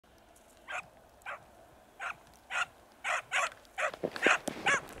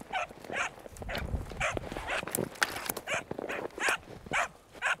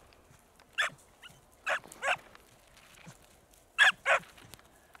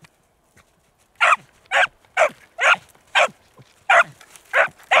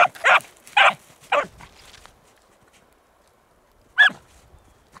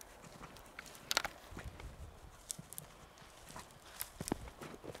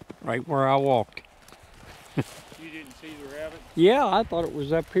right where I walked. You didn't see the rabbit? Yeah, I thought it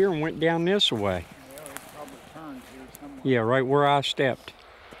was up here and went down this way. Well, it probably turned here somewhere. Yeah, right where I stepped.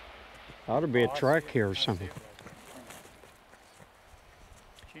 Ought to be a Oh, track here or something.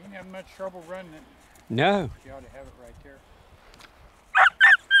 She didn't have much trouble running it. No. She ought to have it right there.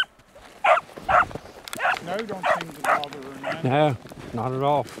 No, don't seem to bother her none. No, not at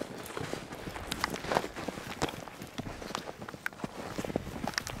all.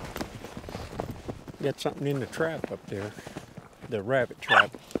 Got something in the trap up there. The rabbit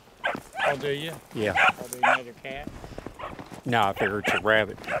trap. Oh, do you? Yeah. Probably another cat. No, I figure it's a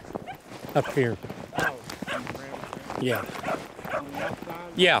rabbit. Up here. Oh, some rabbit trap. Yeah. On the outside?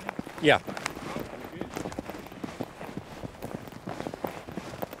 Yeah. Yeah. Oh, good.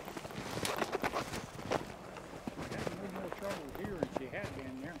 She had a little more trouble here than she had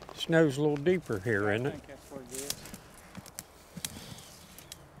been there. Snow's a little deeper here, isn't I it? think that's what it is.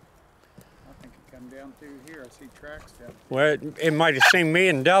 I think it come down through here. I see tracks down there. Well, it might have seen me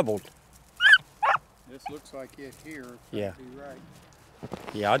and doubled. This looks like it here. Yeah. Be right.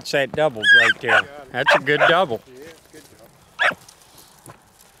 Yeah, I'd say it doubled right there. That's a good double. Yeah, it's good job.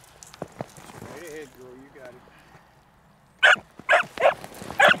 Right ahead, girl. You got it.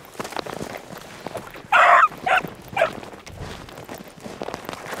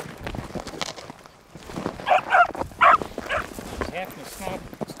 You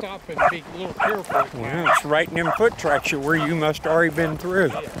have to stop and be a little careful. Well, it's right in them foot tracks where you must already been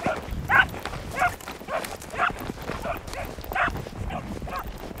through. Yeah.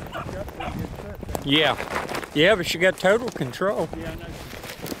 Yeah. Yeah, but she got total control. Yeah, I know.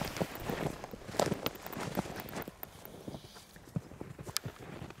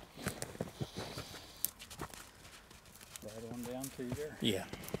 Right on down through there. Yeah.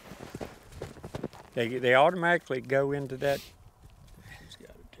 They automatically go into that. Who's got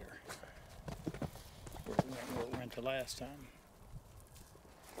it there? Where it went the last time.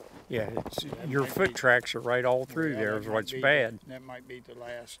 Yeah, it's, That your might foot be- tracks are right all through Yeah, there that is might what's be bad. That might be the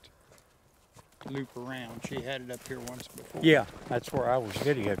last loop around. She had it up here once before. Yeah, that's where I was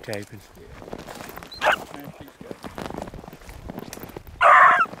videotaping.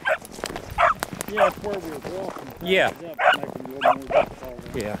 Yeah, it's where we were walking. Yeah. Up, making it a little more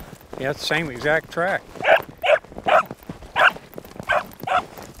difficult. Yeah. Yeah, it's the same exact track.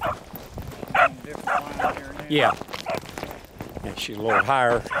 Different line here now. Yeah. And she's a little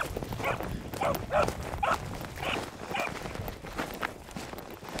higher.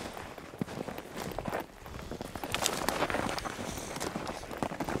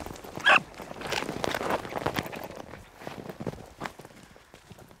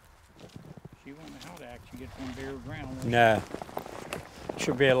 She won't know how to actually get from bare ground. will No.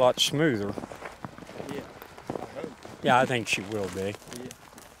 She'll be a lot smoother. she? Yeah, I hope. Yeah, I think she will be. Yeah.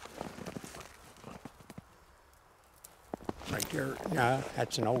 Right there. No,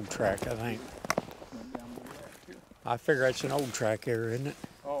 that's an old track, I think. Went down to the left here. I figure it's an old track here, isn't it?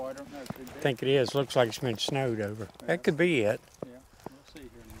 Oh, I don't know. Could be. I think it is. Looks like it's been snowed over. That could be it. Yeah, we'll see here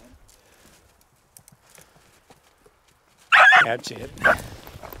in a minute. That's it.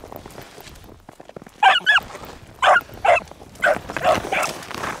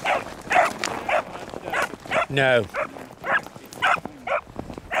 No.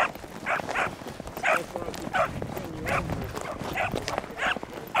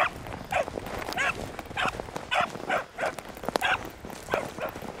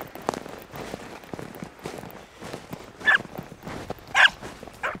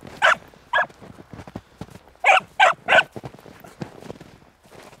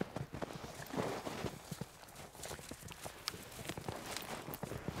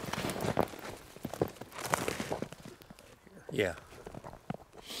 Yeah.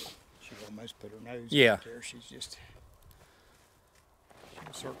 She almost put her nose Yeah. right there. She'll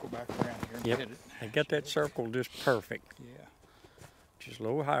circle back around here and Yep. hit it. They got that circle just perfect. Yeah. Just a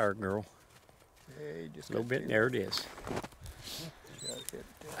little higher, girl. Hey, just A little got bit, to- there it is. She got hit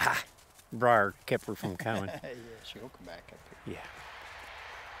there. Ha! Briar kept her from coming. Yeah, she'll come back up here. Yeah.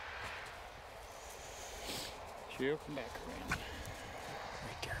 She'll come back around.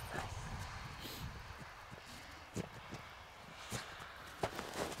 Right there, girl.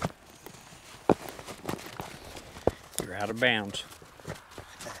 You're out of bounds.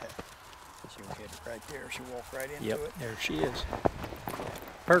 She'll hit it right there. She'll walk right into Yep, it. there she is.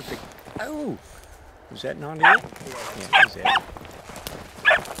 Perfect. Oh, was that not it? Yeah, Yeah, that was it.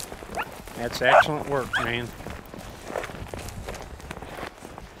 That's excellent work, man.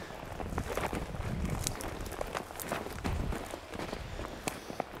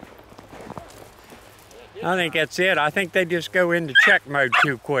 yeah, I think that's it. I think they just go into check mode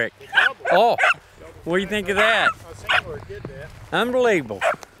too quick. Oh, what do you think of that? Unbelievable.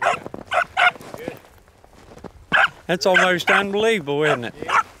 That's almost unbelievable, isn't it?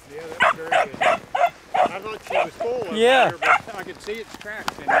 Yeah, that's very good. I thought she was full of Yeah. but I could see its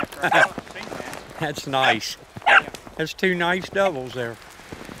cracks in there. I thought I'd seen that. That's nice. Yeah. That's two nice doubles there.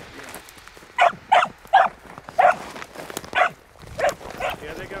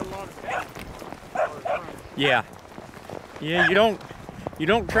 Yeah, they got a lot of talent. Yeah. Yeah, you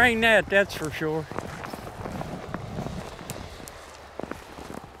don't train that, that's for sure.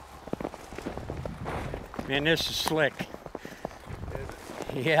 Man, this is slick.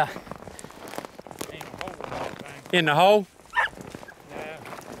 Yeah. Ain't a hole in that thing. In the hole? Yeah.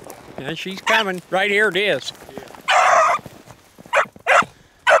 Yeah, she's coming. Right here it is.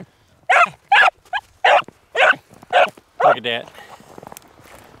 Look at that.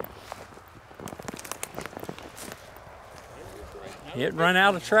 It run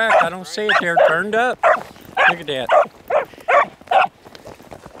out of track. I don't see it there. Turned up. Look at that.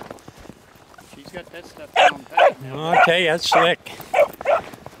 She's got that stuff down pat now. I'll tell you, that's slick.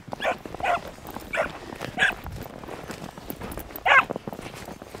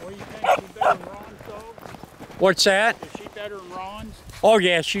 What do you think? She better than Ron's dog? What's that? Is she better than Ron's? Oh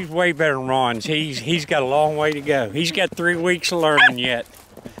yeah, she's way better than Ron's. He's got a long way to go. He's got 3 weeks of learning yet.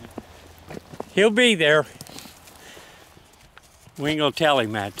 He'll be there. We ain't gonna tell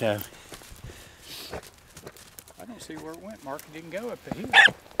him that though. I don't see where it went, Mark. It didn't go up the hill.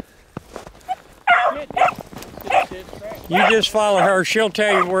 Yeah, it did. It did track. You just follow her. She'll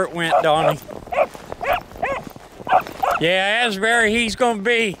tell you where it went, Donnie. Yeah, Asbury, he's gonna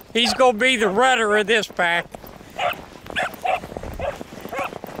be the rudder of this pack.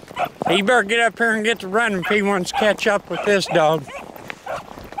 He better get up here and get to running if he wants to catch up with this dog.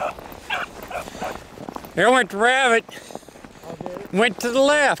 There went the rabbit. Went to the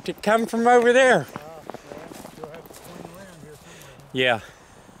left. It come from over there. Yeah.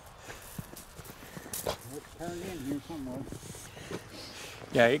 It's turned in here somewhere.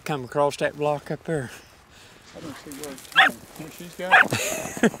 Yeah, it come across that block up there. I don't see where it's going. Here she's got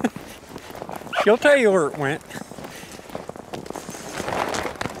it. She'll tell you where it went.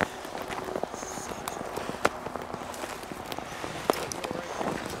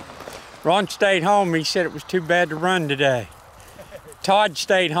 Ron stayed home. He said it was too bad to run today. Todd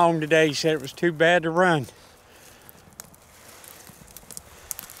stayed home today. He said it was too bad to run.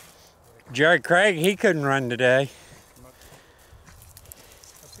 Jerry Craig, he couldn't run today.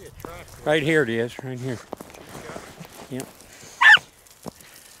 I see a track. Right here it is, right here. Yep.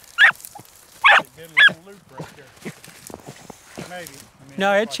 It did a little loop right there. Maybe. I mean,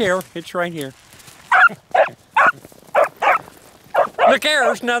 No, it's here. It's right here. Look there,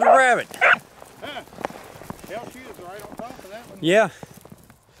 there's another rabbit. Huh. Hell, she is right on top of that one. Yeah.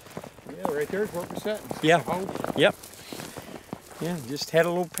 Yeah, right there's where we're sitting. Yeah. Oh, Yep. Yeah, just had a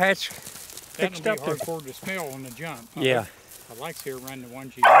little patch fixed that'll up be there. hard for her to smell on the jump. Yeah. I'd like to see her run the one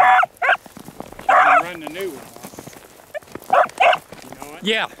she ran. She can run the new one. You know what?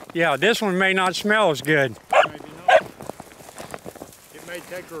 Yeah, yeah, this one may not smell as good. Maybe not. It may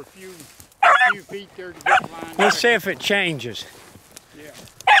take her a few feet there to get lined Let's up. see if it changes. Yeah.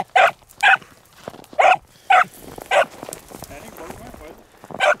 That ain't where it went, was it?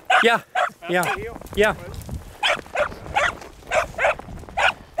 Yeah, Up yeah, the hill? yeah. Was it?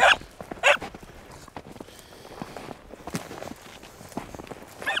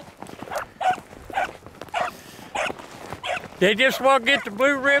 They just won't get the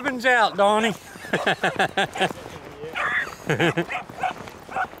blue ribbons out, Donnie.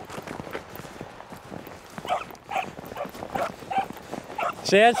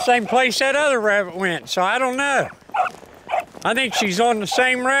 See, that's the same place that other rabbit went, so I don't know. I think she's on the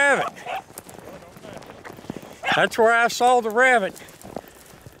same rabbit. That's where I saw the rabbit.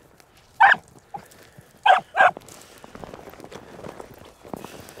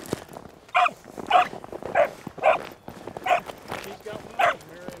 She's got one of them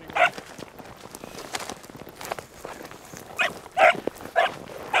here anyway.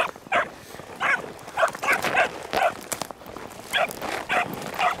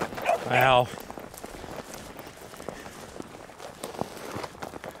 Wow.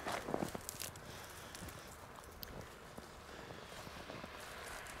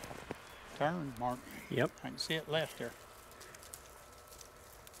 Turn, Mark. Yep. I can see it left there.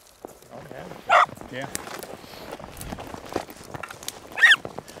 Oh, yeah.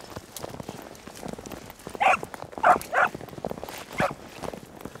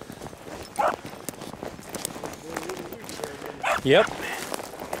 Yep.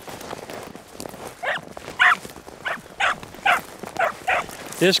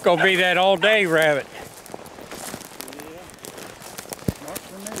 This gonna be that all-day rabbit. Yeah. Not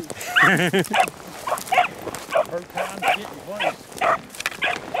for me. Her time's getting close.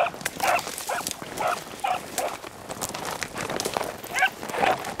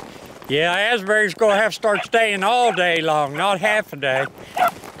 Yeah, Asbury's gonna have to start staying all day long, not half a day.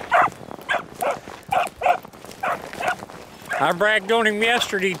 I bragged on him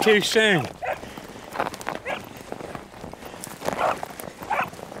yesterday too soon.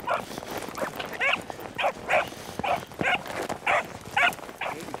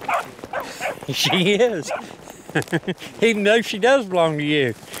 She is. Even though she does belong to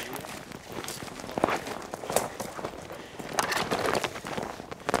you.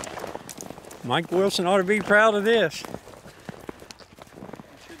 Mike Wilson ought to be proud of this. I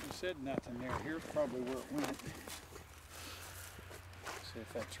shouldn't have said nothing there. Here's probably where it went. See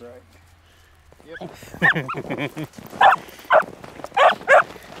if that's right. Yep.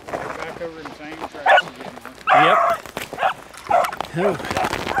 Back over in the same tracks again. Yep. Oh.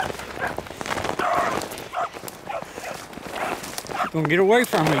 Gonna get away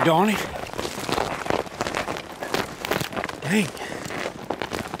from me, Donnie. Dang.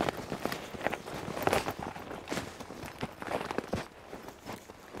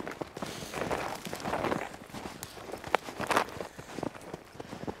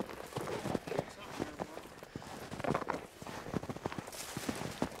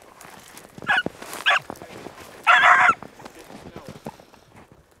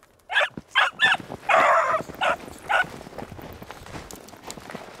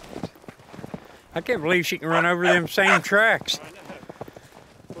 I can't believe she can run over them same tracks. I know.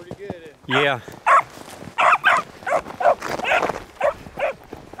 Pretty good. Yeah.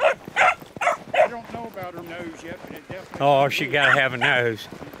 I don't know about her nose yet, but it definitely. Oh, she gotta have a nose. She's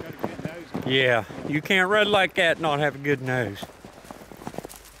got a good nose. Yeah. You can't run like that and not have a good nose.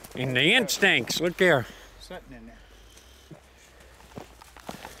 And the instincts, look there. Sitting in there.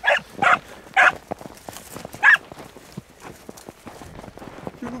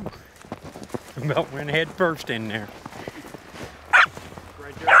 About went head first in there.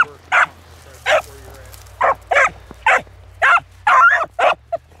 Right there where that's where you're at.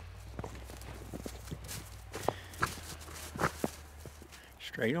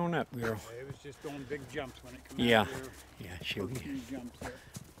 Straight on up, girl. It was just doing big jumps when it came Yeah. out there. Yeah, she'll be. Few jumps there.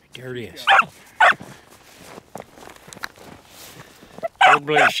 There it is. I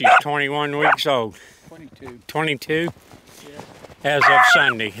believe she's 21 weeks old. 22. 22? Yeah. As of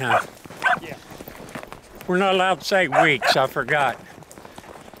Sunday, huh? Yeah. We're not allowed to say weeks, I forgot. Well,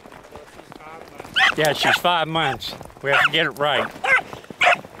 she's 5 months. Yeah, she's 5 months. We have to get it right.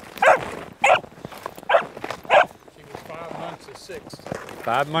 She was 5 months of 6.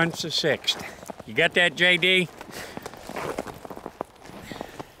 5 months of 6th. You got that, JD?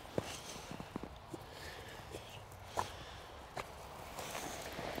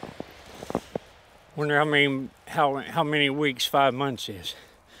 Wonder how many weeks 5 months is.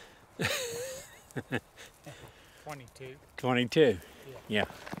 22. 22. Yeah.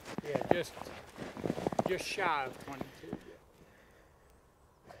 Yeah, just shy of 22. Yeah.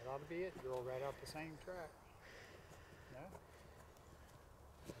 That ought to be it. You're all right off the same track. No?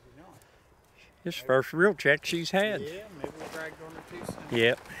 Maybe not. This is the first real check she's had. Yeah, maybe we dragged on her too soon.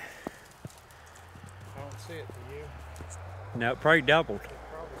 Yep. I don't see it for you. No, probably doubled. It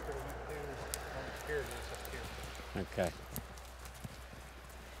probably could have went through. Oh, here it is up here. Okay.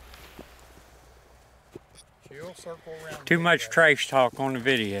 She'll circle around. Too here, much right? trash talk on the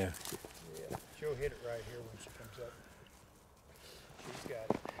video. Yeah, she'll hit it right here when she comes up. She's got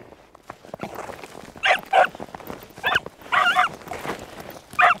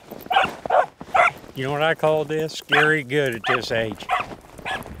it. You know what I call this? Scary good at this age.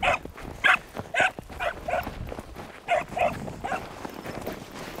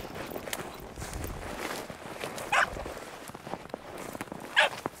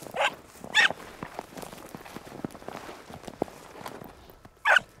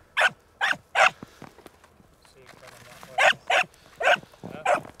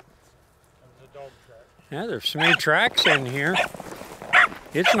 Yeah, there's so many tracks in here.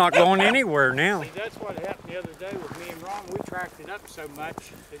 It's not going anywhere now. See, that's what happened the other day with me and Ron. We tracked it up so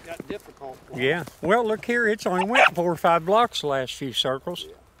much, it got difficult for us. Yeah. Well, look here. It's only went 4 or 5 blocks the last few circles.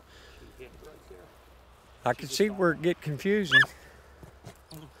 Yeah. She hit right there. I could see where it get confusing.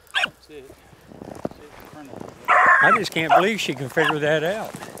 That's it. That's it. Turn it. I just can't believe she can figure that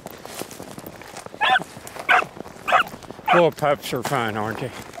out. Boy, pups are fun, aren't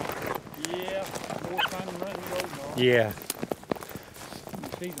they? Yeah, more fun than running the old dog. Yeah. You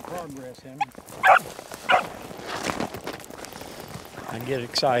can see the progress in them. I get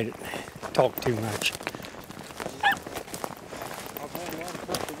excited. Talk too much. I've had a lot of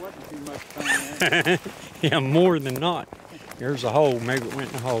stuff that wasn't too much fun there. Yeah, more than not. There's a hole. Maybe it went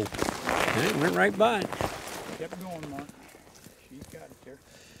in the hole. And it went right by it.